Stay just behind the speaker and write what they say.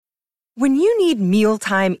When you need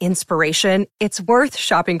mealtime inspiration, it's worth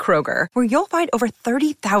shopping Kroger, where you'll find over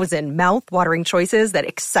 30,000 mouth-watering choices that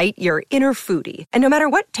excite your inner foodie. And no matter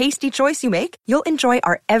what tasty choice you make, you'll enjoy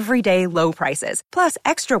our everyday low prices, plus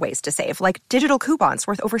extra ways to save, like digital coupons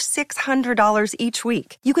worth over $600 each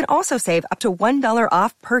week. You can also save up to $1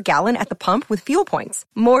 off per gallon at the pump with fuel points.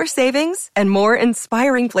 More savings and more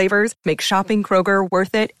inspiring flavors make shopping Kroger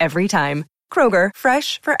worth it every time. Kroger,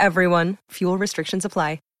 fresh for everyone. Fuel restrictions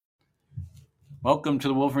apply. Welcome to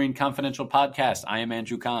the Wolverine Confidential Podcast. I am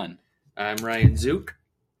Andrew Kahn. I'm Ryan Zook.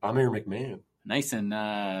 I'm Aaron McMahon. Nice and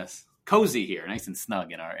cozy here, nice and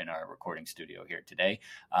snug in our recording studio here today.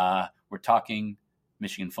 We're talking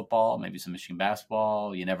Michigan football, maybe some Michigan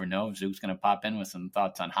basketball. You never know. Zook's going to pop in with some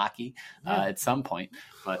thoughts on hockey at some point.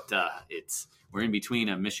 But we're in between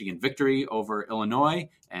a Michigan victory over Illinois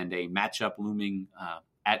and a matchup looming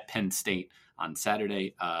at Penn State on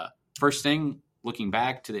Saturday. First thing, looking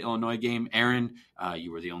back to the Illinois game, Aaron,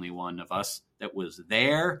 you were the only one of us that was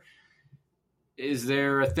there. Is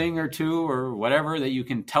there a thing or two or whatever that you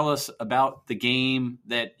can tell us about the game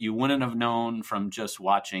that you wouldn't have known from just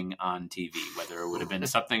watching on TV? Whether it would have been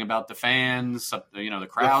something about the fans, the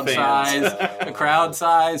crowd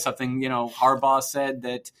size, something, Harbaugh said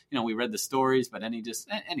that, we read the stories, but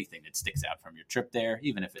anything that sticks out from your trip there,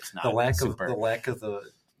 even if it's not the lack of the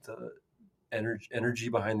energy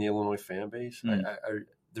behind the Illinois fan base.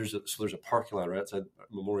 There's a parking lot right outside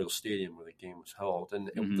Memorial Stadium where the game was held, and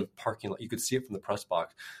the parking lot, you could see it from the press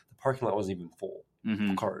box. The parking lot wasn't even full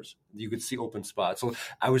of cars. You could see open spots. So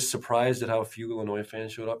I was surprised at how few Illinois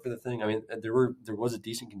fans showed up for the thing. I mean, there was a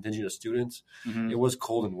decent contingent of students. It was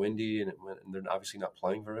cold and windy, and they're obviously not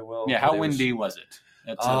playing very well. Yeah, how windy was it?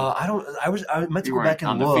 I meant to go back and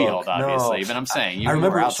on look. The field, obviously, but I'm saying I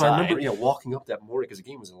remember. Were outside. So I remember, walking up that morning because the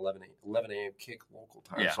game was 11 a.m. kick local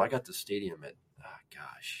time. Yeah. So I got to the stadium at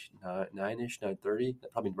 9-ish, 9:30,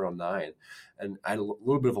 probably around 9, and I had a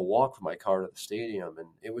little bit of a walk from my car to the stadium, and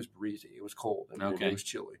it was breezy, it was cold, and it was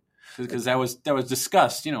chilly. Because that was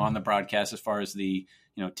discussed, on the broadcast as far as the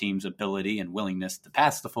team's ability and willingness to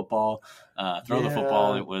pass the football, throw the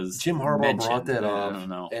football. It was Jim Harbaugh brought that up. I don't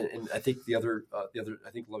know, and I think the other, I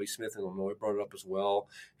think Lovie Smith in Illinois brought it up as well.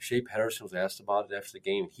 Shea Patterson was asked about it after the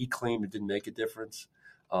game. He claimed it didn't make a difference.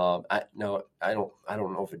 I don't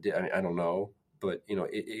know if it did. I mean, I don't know. But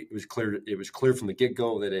it was clear. It was clear from the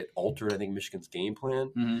get-go that it altered, I think, Michigan's game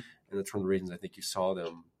plan, and that's one of the reasons I think you saw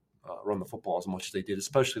them run the football as much as they did,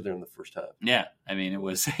 especially there in the first half. Yeah, I mean, it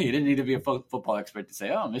was. You didn't need to be a football expert to say,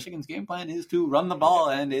 "Oh, Michigan's game plan is to run the ball,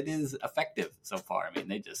 and it is effective so far." I mean,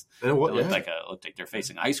 they looked like they're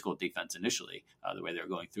facing a high school defense initially, the way they were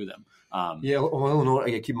going through them.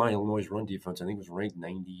 Illinois. Keep in mind, Illinois' run defense, I think, was ranked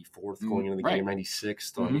 94th going into the game,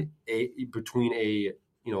 96th. Between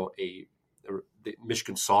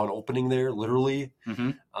Michigan saw an opening there, literally,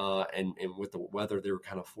 and with the weather, they were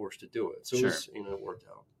kind of forced to do it. So it worked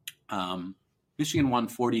out. Michigan won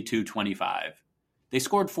 42-25. They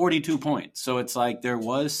scored 42 points. So it's like there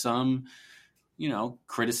was some,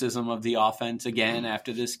 criticism of the offense again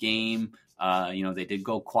after this game. They did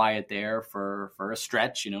go quiet there for a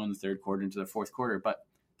stretch, in the third quarter into the fourth quarter, but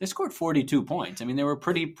they scored 42 points. I mean, they were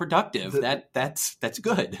pretty productive. That's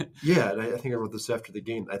good. Yeah, and I think I wrote this after the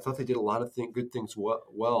game. I thought they did a lot of good things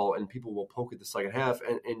well, and people will poke at the second half,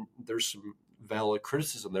 and there's some valid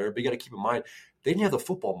criticism there. But you got to keep in mind, they didn't have the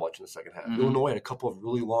football much in the second half. Illinois had a couple of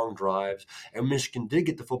really long drives, and Michigan did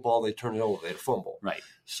get the football. They turned it over. They had a fumble. Right.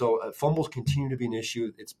 So fumbles continue to be an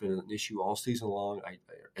issue. It's been an issue all season long.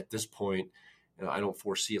 At this point, I don't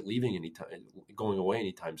foresee it going away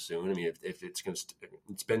anytime soon. I mean, if it's going to,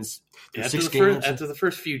 it's been 6 games. After the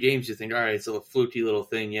first few games, you think, all right, it's a fluky little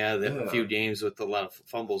thing. Yeah, a few games with a lot of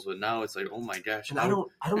fumbles, but now it's like, oh my gosh. And I don't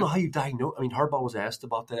know how you diagnose. I mean, Harbaugh was asked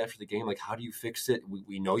about that after the game. Like, how do you fix it?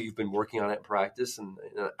 We know you've been working on it in practice, and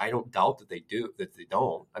I don't doubt that they do. That they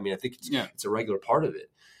don't. I mean, I think it's a regular part of it.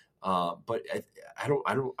 But I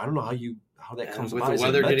don't know how that comes with about. The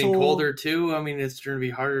weather getting colder too. I mean, it's going to be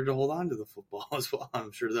harder to hold on to the football as well.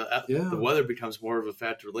 I'm sure that the weather becomes more of a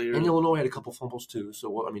factor later. And Illinois had a couple fumbles too. So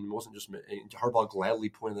it wasn't just Harbaugh gladly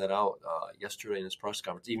pointed that out yesterday in his press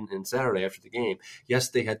conference, even in Saturday after the game. Yes,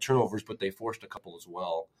 they had turnovers, but they forced a couple as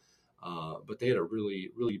well. But they had a really,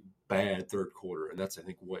 really bad third quarter, and that's I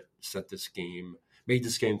think what made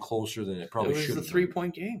this game closer than it probably should have. It was a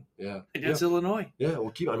 3-point game. Yeah. Against Illinois. Yeah,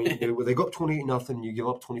 well, they go up 28-0, you give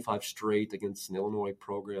up 25 straight against an Illinois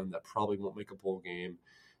program that probably won't make a bowl game.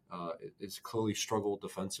 It's clearly struggled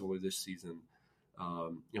defensively this season.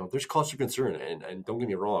 There's cause for concern, and don't get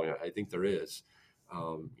me wrong, I think there is.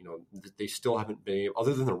 They still haven't been able,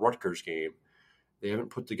 other than the Rutgers game, They haven't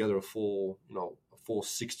put together a full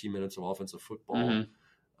 60 minutes of offensive football.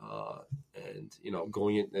 And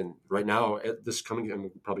going in, and right now this coming, and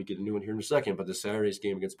we'll probably get a new one here in a second, but the Saturday's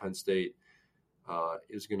game against Penn State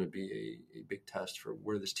is going to be a big test for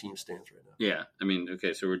where this team stands right now. Yeah. I mean,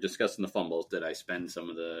 okay, so we're discussing the fumbles. Did I spend some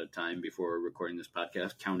of the time before recording this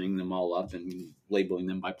podcast counting them all up and labeling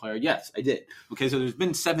them by player? Yes, I did. Okay, so there's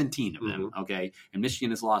been 17 of them, okay, and Michigan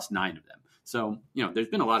has lost 9 of them. So, there's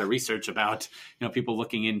been a lot of research about, people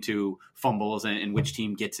looking into fumbles and which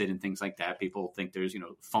team gets it and things like that. People think there's,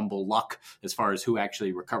 fumble luck as far as who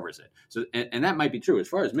actually recovers it. So, and that might be true. As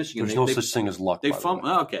far as Michigan, there's no such thing as luck. They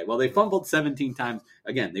fumbled 17 times.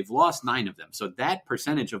 Again, they've lost 9 of them. So that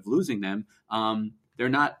percentage of losing them, they're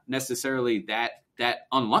not necessarily that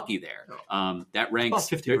unlucky there. That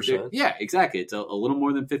ranks about 50%. Yeah, exactly. It's a little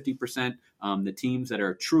more than 50%. The teams that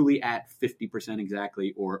are truly at 50%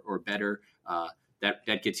 exactly or better,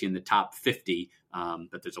 that gets you in the top 50.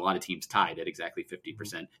 But there's a lot of teams tied at exactly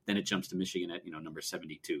 50%. Then it jumps to Michigan at number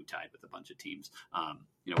 72, tied with a bunch of teams.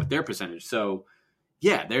 With their percentage. So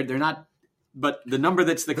yeah, they're not. But the number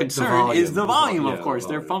that's the concern is the volume, of course.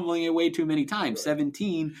 They're fumbling it way too many times. Right.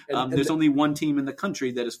 17. There's only one team in the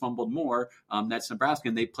country that has fumbled more. That's Nebraska,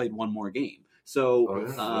 and they played one more game. So,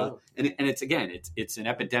 and it's again, it's an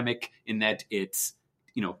epidemic in that it's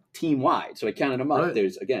team wide. So I counted them up. Right.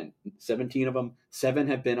 There's 17 of them. 7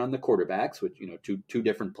 have been on the quarterbacks, which two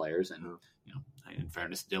different players, and in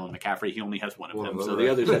fairness, Dylan McCaffrey, he only has one of them. So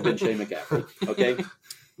the others have been Shea McCaffrey. Okay.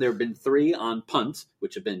 There have been 3 on punts,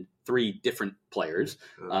 which have been 3 different players.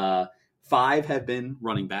 5 have been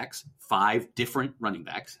running backs, 5 different running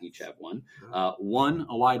backs. Each have one. 1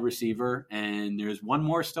 a wide receiver, and there's one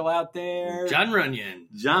more still out there. John Runyon,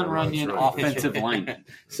 offensive lineman.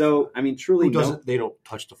 So I mean, truly, they don't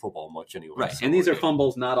touch the football much anyway. Right, and these are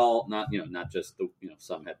fumbles. Not just the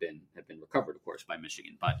some have been recovered, of course, by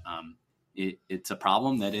Michigan, but it's a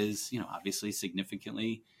problem that is obviously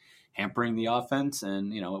significantly hampering the offense.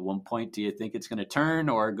 And, at one point, do you think it's going to turn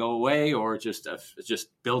or go away or just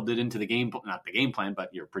build it into the game, not the game plan,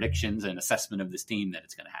 but your predictions and assessment of this team that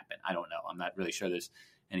it's going to happen? I don't know. I'm not really sure there's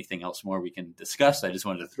anything else more we can discuss. I just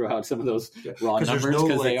wanted to throw out some of those raw numbers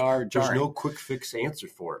because they are jarring. There's no quick fix answer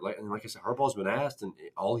for it. Like I said, Harbaugh's been asked, and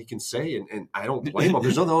all he can say, and I don't blame him.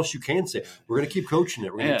 There's nothing else you can say. We're going to keep coaching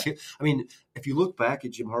it. I mean, if you look back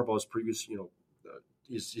at Jim Harbaugh's previous,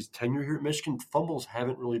 his tenure here at Michigan, fumbles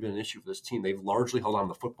haven't really been an issue for this team. They've largely held on to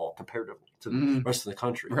the football comparatively to the rest of the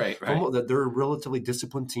country. Right. That they're a relatively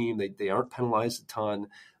disciplined team. They aren't penalized a ton.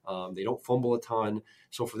 They don't fumble a ton.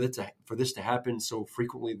 So for this to happen so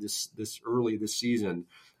frequently this early this season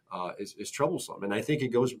is troublesome. And I think it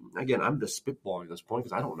goes, again, I'm just spitballing at this point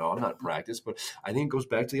because I don't know. I'm not in practice, but I think it goes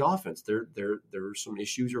back to the offense. There are some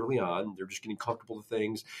issues early on. They're just getting comfortable with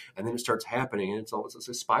things, and then it starts happening, and it's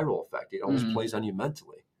a spiral effect. It almost plays on you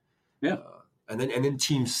mentally. Yeah. And then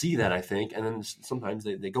teams see that, I think, and then sometimes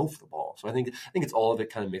they go for the ball. So I think it's all of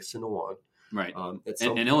it kind of mixed into one. Right.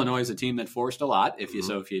 And Illinois is a team that forced a lot. If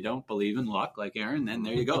you don't believe in luck like Aaron, then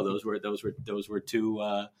there you go. Those were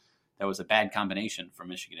two. That was a bad combination for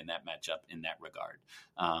Michigan in that matchup in that regard.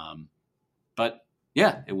 But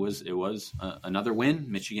yeah, it was another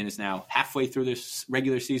win. Michigan is now halfway through this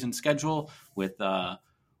regular season schedule with 1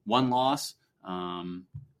 loss.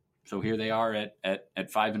 So here they are at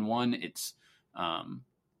 5-1. It's I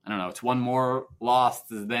don't know. It's 1 more loss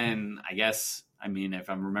than I guess. I mean, if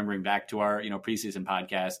I'm remembering back to our preseason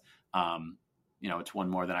podcast, it's 1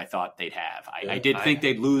 more than I thought they'd have. I did think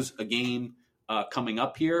they'd lose a game coming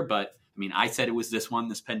up here, but I mean, I said it was this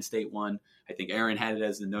Penn State one. I think Aaron had it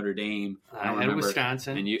as the Notre Dame. I had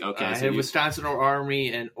Wisconsin. And I had Wisconsin or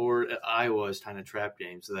Army or Iowa as kind of trap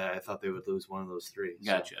games, so that I thought they would lose one of those 3.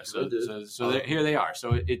 Gotcha. So here they are.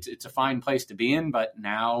 So it's a fine place to be in, but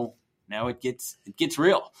now it gets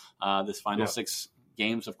real. This final 6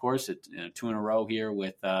 games, of course, it's 2 in a row here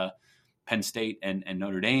with Penn State and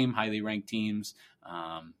Notre Dame, highly ranked teams.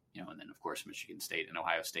 And then of course Michigan State and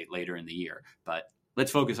Ohio State later in the year. But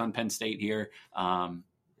let's focus on Penn State here.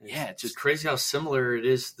 It's just crazy how similar it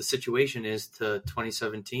is. The situation is to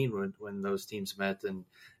 2017 when those teams met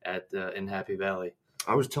in Happy Valley.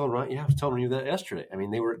 I was telling you that yesterday. I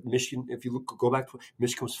mean, they were Michigan. If you go back to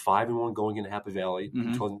Michigan was 5-1 going into Happy Valley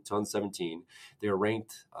in 2017. They were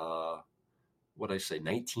ranked,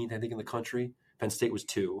 19th, I think, in the country. Penn State was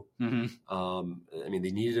 2. I mean, they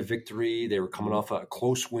needed a victory. They were coming off a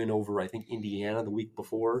close win over, I think, Indiana the week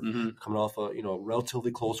before. Coming off a relatively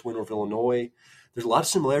close win over Illinois. There's a lot of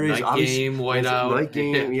similarities. Night game, whiteout. Night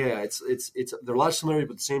game, yeah. It's there are a lot of similarities,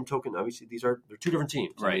 but the same token, obviously they're 2 different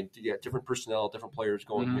teams. Right. I mean, different personnel, different players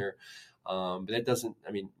going here. But that doesn't.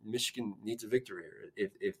 I mean, Michigan needs a victory here.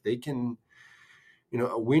 If they can,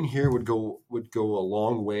 a win here would go a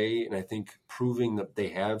long way, and I think proving that they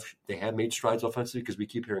have made strides offensively, because we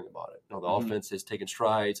keep hearing about it. The offense has taken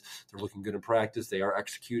strides. They're looking good in practice. They are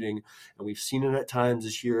executing, and we've seen it at times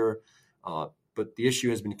this year. But the issue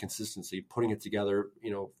has been consistency, putting it together.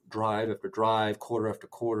 Drive after drive, quarter after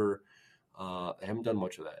quarter. They haven't done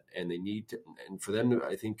much of that, and they need to. And for them,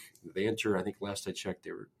 I think they enter. I think last I checked,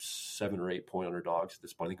 they were 7 or 8 point underdogs at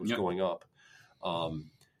this point. I think it was going up.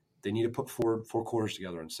 They need to put four quarters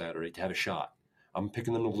together on Saturday to have a shot. I'm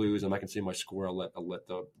picking them to lose. I'm not going to say my score. I'll let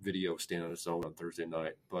the video stand on its own on Thursday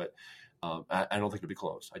night. But I don't think it'll be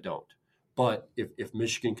close. I don't. But if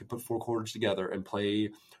Michigan can put 4 quarters together and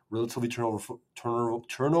play relatively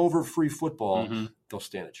turnover-free football, they'll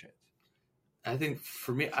stand a chance. I think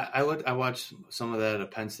for me, I watched some of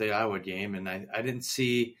that Penn State Iowa game, and I didn't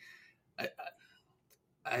see.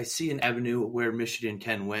 I see an avenue where Michigan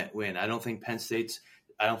can win. I don't think Penn State's.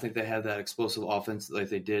 I don't think they have that explosive offense like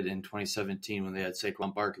they did in 2017 when they had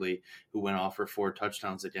Saquon Barkley, who went off for 4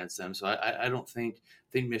 touchdowns against them. So I don't think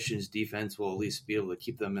Michigan's defense will at least be able to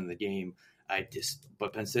keep them in the game.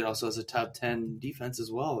 But Penn State also has a top 10 defense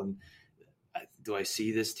as well. And do I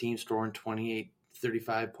see this team scoring 28,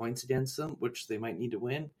 35 points against them, which they might need to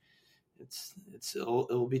win?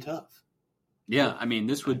 It'll be tough. Yeah,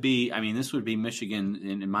 this would be Michigan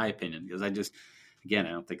in my opinion, because I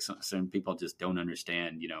don't think some people just don't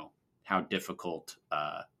understand, how difficult,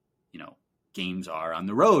 games are on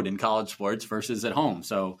the road in college sports versus at home.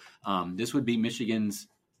 So this would be Michigan's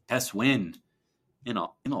best win in a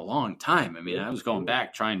long time. I was going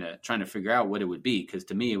back trying to figure out what it would be, because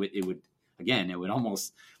to me it would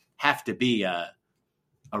almost have to be a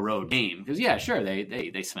road game, because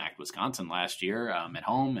they smacked Wisconsin last year at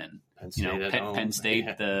home, and Penn State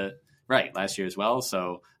last year as well.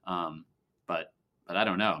 So but I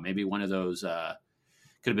don't know. Maybe one of those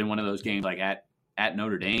could have been one of those games like at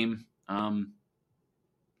Notre Dame.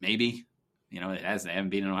 Maybe, they haven't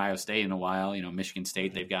been in Ohio State in a while. Michigan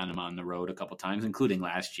State, they've gotten them on the road a couple times, including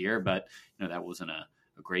last year. But that wasn't a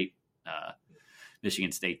great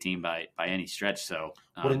Michigan State team by any stretch. So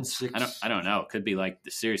 1-6. I don't know. It could be like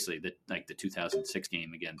the 2006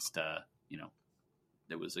 game against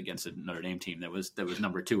that was against a Notre Dame team that was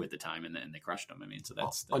number 2 at the time, and they crushed them. So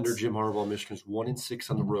that's under Jim Harbaugh, Michigan's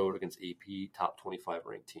 1-6 on the road against AP top 25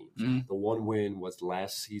 ranked teams. Mm-hmm. The one win was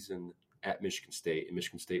last season at Michigan State, and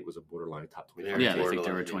Michigan State was a borderline top 25. Yeah, I think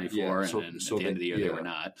they were 24, and at the end of the year they were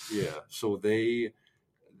not. Yeah, so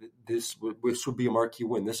this would be a marquee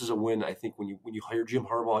win. This is a win. I think when you hire Jim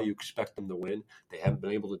Harbaugh, you expect them to win. They haven't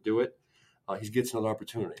been able to do it. He gets another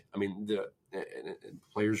opportunity. The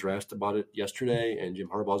players were asked about it yesterday, and Jim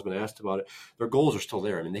Harbaugh's been asked about it. Their goals are still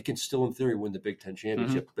there. They can still, in theory, win the Big Ten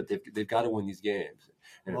championship, but they've got to win these games.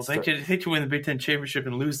 And they can win the Big Ten championship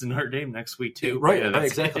and lose to Notre Dame next week too. Right,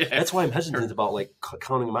 exactly. That's why I'm hesitant about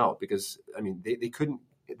counting them out, because they could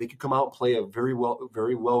come out and play a very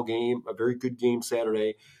well game, a very good game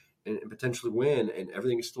Saturday, and potentially win, and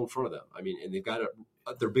everything is still in front of them. And they've got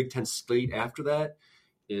their Big Ten slate after that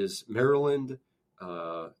is Maryland.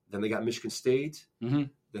 Then they got Michigan State. Mm-hmm.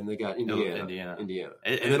 Then they got Indiana.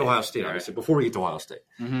 And then Ohio State, obviously, before we get to Ohio State.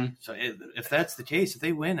 Mm-hmm. So if that's the case, if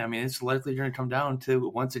they win, it's likely going to come down to,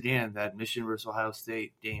 once again, that Michigan versus Ohio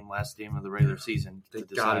State game, last game of the regular season. They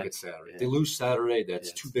got to get Saturday. If they lose Saturday,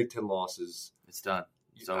 that's 2 Big Ten losses. It's done.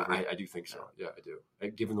 I do think so. Yeah, I do.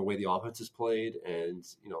 Given the way the offense is played, and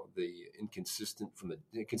the inconsistency from the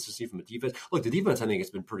defense. Look, the defense, I think,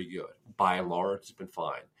 has been pretty good by and large. It's been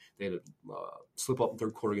fine. They had a slip up in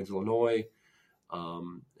third quarter against Illinois.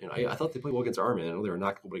 I thought they played well against Army. I know they were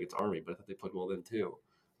not good against Army, but I thought they played well then too.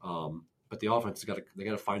 But the offense got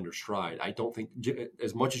to find their stride. I don't think,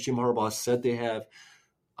 as much as Jim Harbaugh said they have,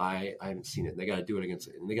 I haven't seen it. They got to do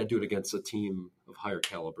it against a team of higher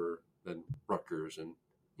caliber than Rutgers and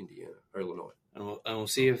Indiana or Illinois. And we'll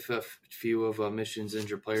see if a few of Michigan's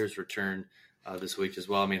injured players return this week as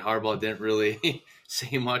well. Harbaugh didn't really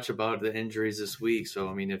say much about the injuries this week.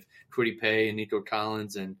 So, if Kwity Paye and Nico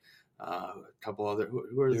Collins and a couple other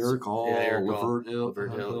who are Eric Hall, Lavert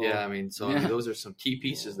Hill. Yeah, those are some key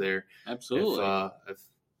pieces there. Absolutely.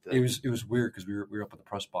 It was weird because we were up at the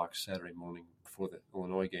press box Saturday morning before the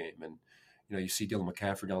Illinois game, and you see Dylan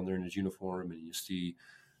McCaffrey down there in his uniform, and you see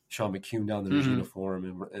Sean McCune down there in his uniform,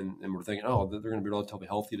 and we're thinking, they're going to be relatively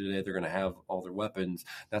healthy today. They're going to have all their weapons.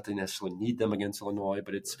 Not that they necessarily need them against Illinois,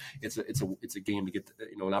 but it's a game to get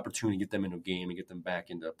an opportunity to get them into a game and get them back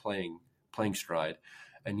into playing stride.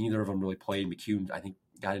 And neither of them really played. McCune, I think,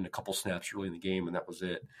 got in a couple snaps early in the game, and that was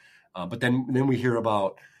it. But then we hear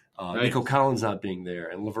about Right. Nico Collins not being there,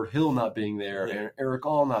 and Lavert Hill not being there, and Eric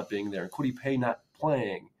All not being there, and Kwity Paye not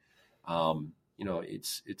playing.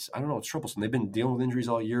 It's I don't know, it's troublesome. They've been dealing with injuries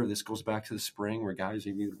all year. This goes back to the spring where guys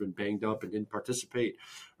have either been banged up and didn't participate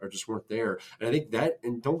or just weren't there. And I think that,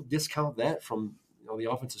 and don't discount that from the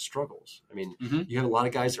offensive struggles. I mean, you had a lot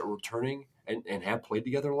of guys that were returning and have played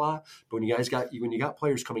together a lot, but when you got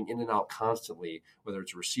players coming in and out constantly, whether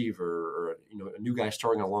it's a receiver or a new guy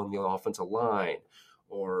starting along the offensive line,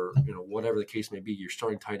 or whatever the case may be, you're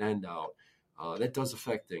starting tight end out. That does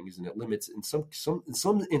affect things, and it limits in some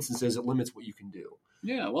instances. It limits what you can do.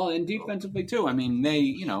 Yeah, well, and defensively too. I mean,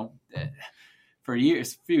 they for a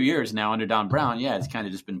few years now under Don Brown, it's kind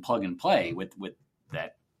of just been plug and play with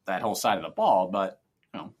that whole side of the ball. But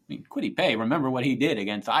Kwity Paye, remember what he did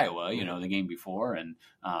against Iowa, the game before, and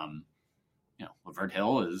Lavert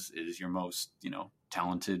Hill is your most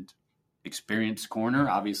talented, experienced corner.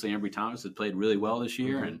 Obviously, Ambry Thomas has played really well this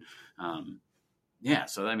year, and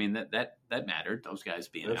so I mean that mattered. Those guys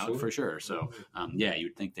being Absolutely. Out for sure. So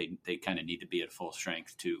you'd think they kind of need to be at full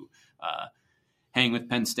strength to hang with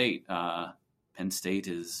Penn State. Penn State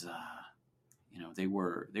is they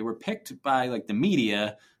were picked by like the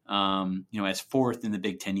media as fourth in the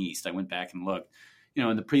Big Ten East. I went back and looked.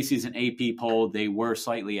 In the preseason AP poll, they were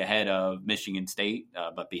slightly ahead of Michigan State,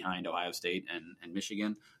 but behind Ohio State and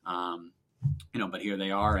Michigan. But here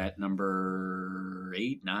they are at number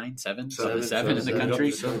 8, 9, 7 in the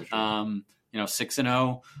country.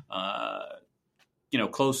 6-0.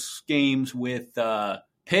 Close games with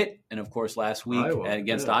Pitt, and of course last week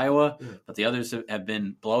against Iowa. Yeah. But the others have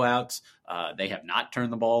been blowouts. They have not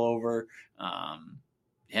turned the ball over.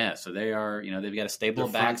 So they are. They've got a stable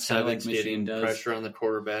back, kind of like Michigan does. Pressure on the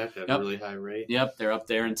quarterback at a really high rate. Yep, they're up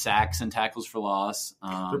there in sacks and tackles for loss.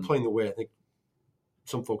 They're playing the way I think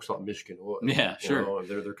some folks thought Michigan was. Yeah, sure.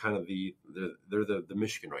 They're kind of the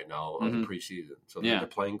Michigan right now of the preseason. So they're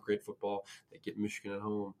playing great football. They get Michigan at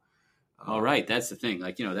home. All right, that's the thing.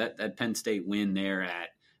 Like that Penn State win there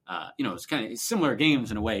at it's kind of similar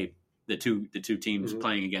games in a way. The two teams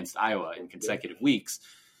playing against Iowa in consecutive weeks,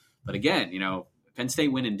 but again, Penn State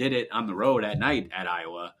went and did it on the road at night at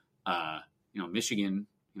Iowa. Michigan,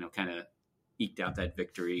 kind of eked out that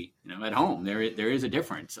victory, at home. There is a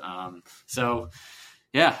difference. I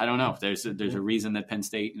don't know. There's a reason that Penn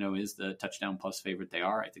State, is the touchdown plus favorite they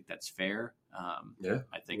are. I think that's fair. I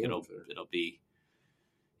think it'll be,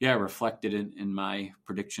 reflected in my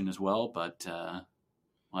prediction as well. But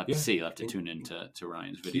we'll have to see. You'll have to tune in to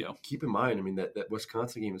Ryan's video. Keep in mind, I mean, that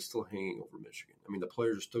Wisconsin game is still hanging over Michigan. I mean, the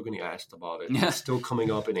players are still getting asked about it. Yeah. It's still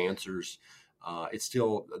coming up in answers. It's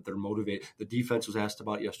still, they're motivated. The defense was asked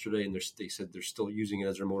about yesterday, and they said they're still using it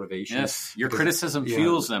as their motivation. Yes, your criticism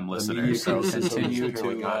fuels them, listeners. So continue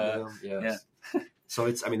to. So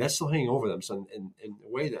that's still hanging over them. So in a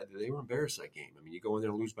way that they were embarrassed that game. I mean, you go in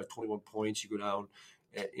there and lose by 21 points. You go down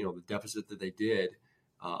at the deficit that they did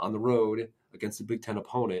on the road against a Big Ten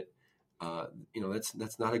opponent.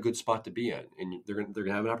 That's not a good spot to be in, and they're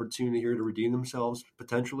gonna have an opportunity here to redeem themselves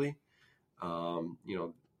potentially.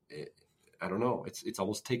 I don't know. It's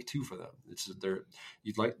almost take two for them.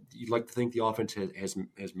 You'd like to think the offense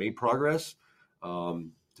has made progress.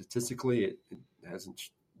 Statistically, it hasn't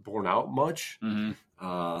borne out much.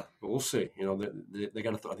 But we'll see. They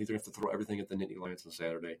got to. I think they're going to have to throw everything at the Nittany Lions on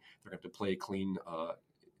Saturday. They're going to have to play a clean,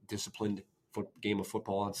 disciplined game of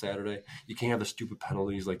football on Saturday. You can't have the stupid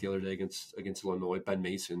penalties like the other day against Illinois. Ben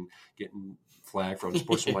Mason getting flagged for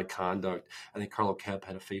unsportsmanlike conduct. I think Carlo Kemp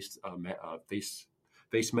had a face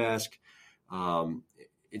mask.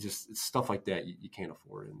 It's stuff like that you can't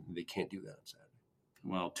afford, and they can't do that on Saturday.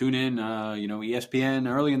 Well, tune in,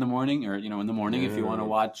 ESPN early in the morning, or in the morning if you want to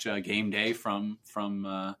watch game day from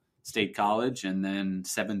State College, and then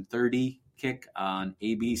 7:30 kick on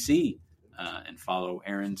ABC, and follow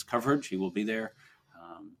Aaron's coverage. He will be there,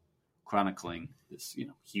 chronicling this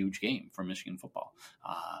huge game for Michigan football.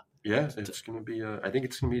 It's going to be. I think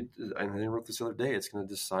it's going to be. I wrote this the other day. It's going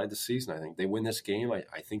to decide the season. I think they win this game. I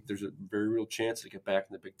think there's a very real chance to get back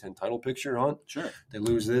in the Big Ten title picture. Hunt. Sure. They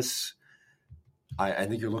lose this. I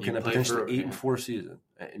think you're looking at potentially 8-4 season,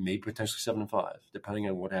 and maybe potentially 7-5, depending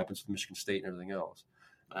on what happens with Michigan State and everything else.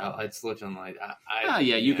 It's looking like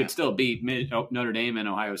you could still beat Notre Dame and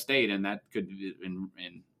Ohio State, and that could in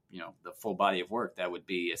the full body of work. That would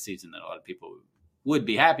be a season that a lot of people would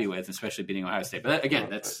be happy with, especially beating Ohio State. But again,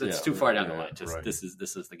 that's too far down the line. This is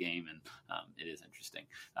the game, and it is interesting.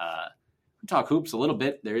 We'll talk hoops a little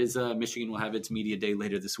bit. There is Michigan will have its media day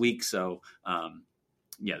later this week, so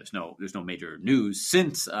there's no major news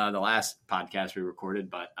since the last podcast we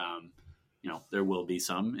recorded, but there will be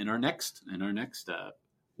some in our next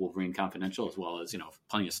Wolverine Confidential, as well as,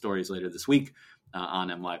 plenty of stories later this week on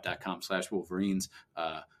mlive.com/Wolverines.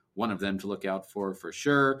 One of them to look out for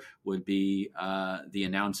sure would be the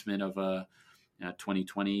announcement of a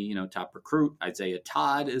 2020, top recruit. Isaiah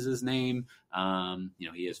Todd is his name.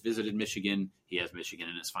 He has visited Michigan. He has Michigan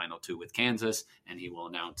in his final 2 with Kansas, and he will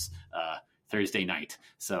announce Thursday night.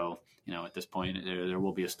 So, at this point, there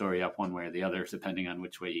will be a story up one way or the other, depending on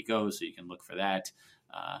which way he goes. So you can look for that.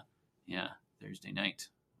 Thursday night.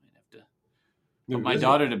 I'd have to put my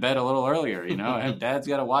daughter to bed a little earlier. Dad's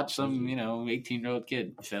got to watch some, 18-year-old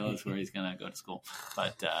kid tell us where he's going to go to school.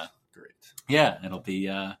 But great. Yeah, it'll be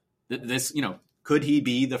this. Could he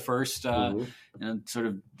be the first sort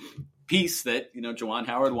of piece that Juwan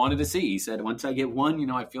Howard wanted to see? He said, once I get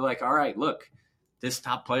one, I feel like, all right, look, this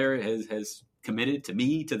top player has committed to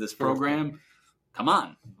me, to this program. Come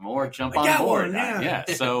on, more jump on board. Yeah.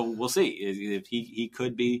 So we'll see if he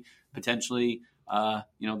could be potentially,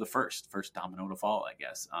 the first domino to fall, I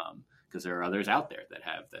guess, because there are others out there that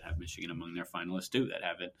have Michigan among their finalists too that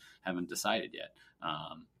haven't decided yet.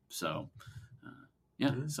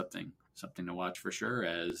 Something to watch for sure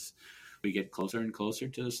as we get closer and closer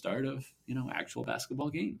to the start of actual basketball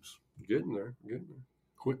games. Good in there.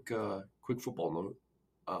 Quick football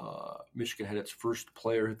note. Michigan had its first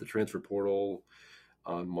player hit the transfer portal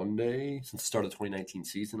on Monday since the start of the 2019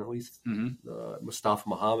 season, at least. Mustafa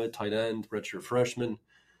Muhammad, tight end, redshirt freshman.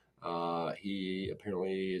 He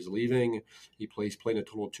apparently is leaving. He played in a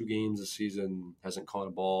total of 2 games this season, hasn't caught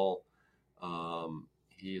a ball.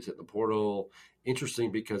 He is at the portal.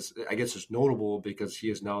 Interesting because I guess it's notable because he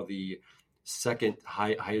is now the second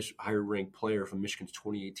higher ranked player from Michigan's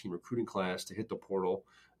 2018 recruiting class to hit the portal.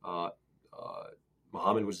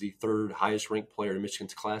 Muhammad was the 3rd highest ranked player in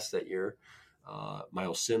Michigan's class that year.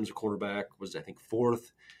 Miles Sims, a quarterback, was I think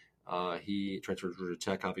 4th. He transferred to Georgia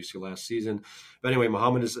Tech obviously last season. But anyway,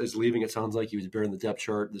 Muhammad is leaving. It sounds like he was bearing the depth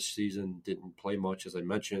chart this season. Didn't play much, as I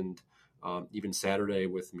mentioned. Even Saturday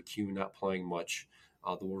with McCune not playing much.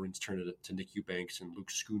 The Wolverines turned it to Nick Eubanks and Luke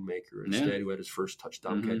Schoonmaker instead, who had his first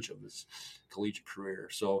touchdown catch of his collegiate career.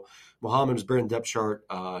 So Muhammad was bearing the depth chart.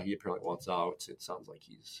 He apparently wants out. It sounds like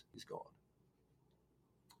he's gone.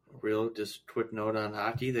 Just quick note on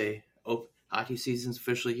hockey. Hockey season's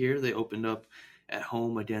officially here. They opened up at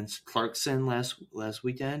home against Clarkson last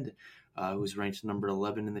weekend. It was ranked number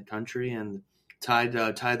 11 in the country and tied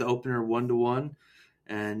the opener 1-1,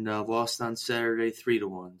 and lost on Saturday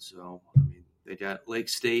 3-1. So they got Lake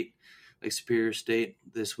Superior State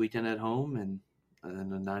this weekend at home, and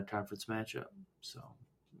a non-conference matchup. So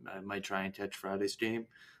I might try and catch Friday's game.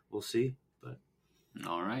 We'll see. But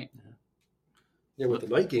all right. Yeah, with the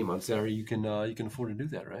night game on Saturday, you can afford to do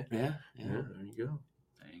that, right? Yeah. There you go.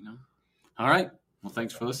 All right. Well,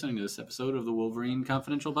 thanks for listening to this episode of the Wolverine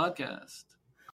Confidential Podcast.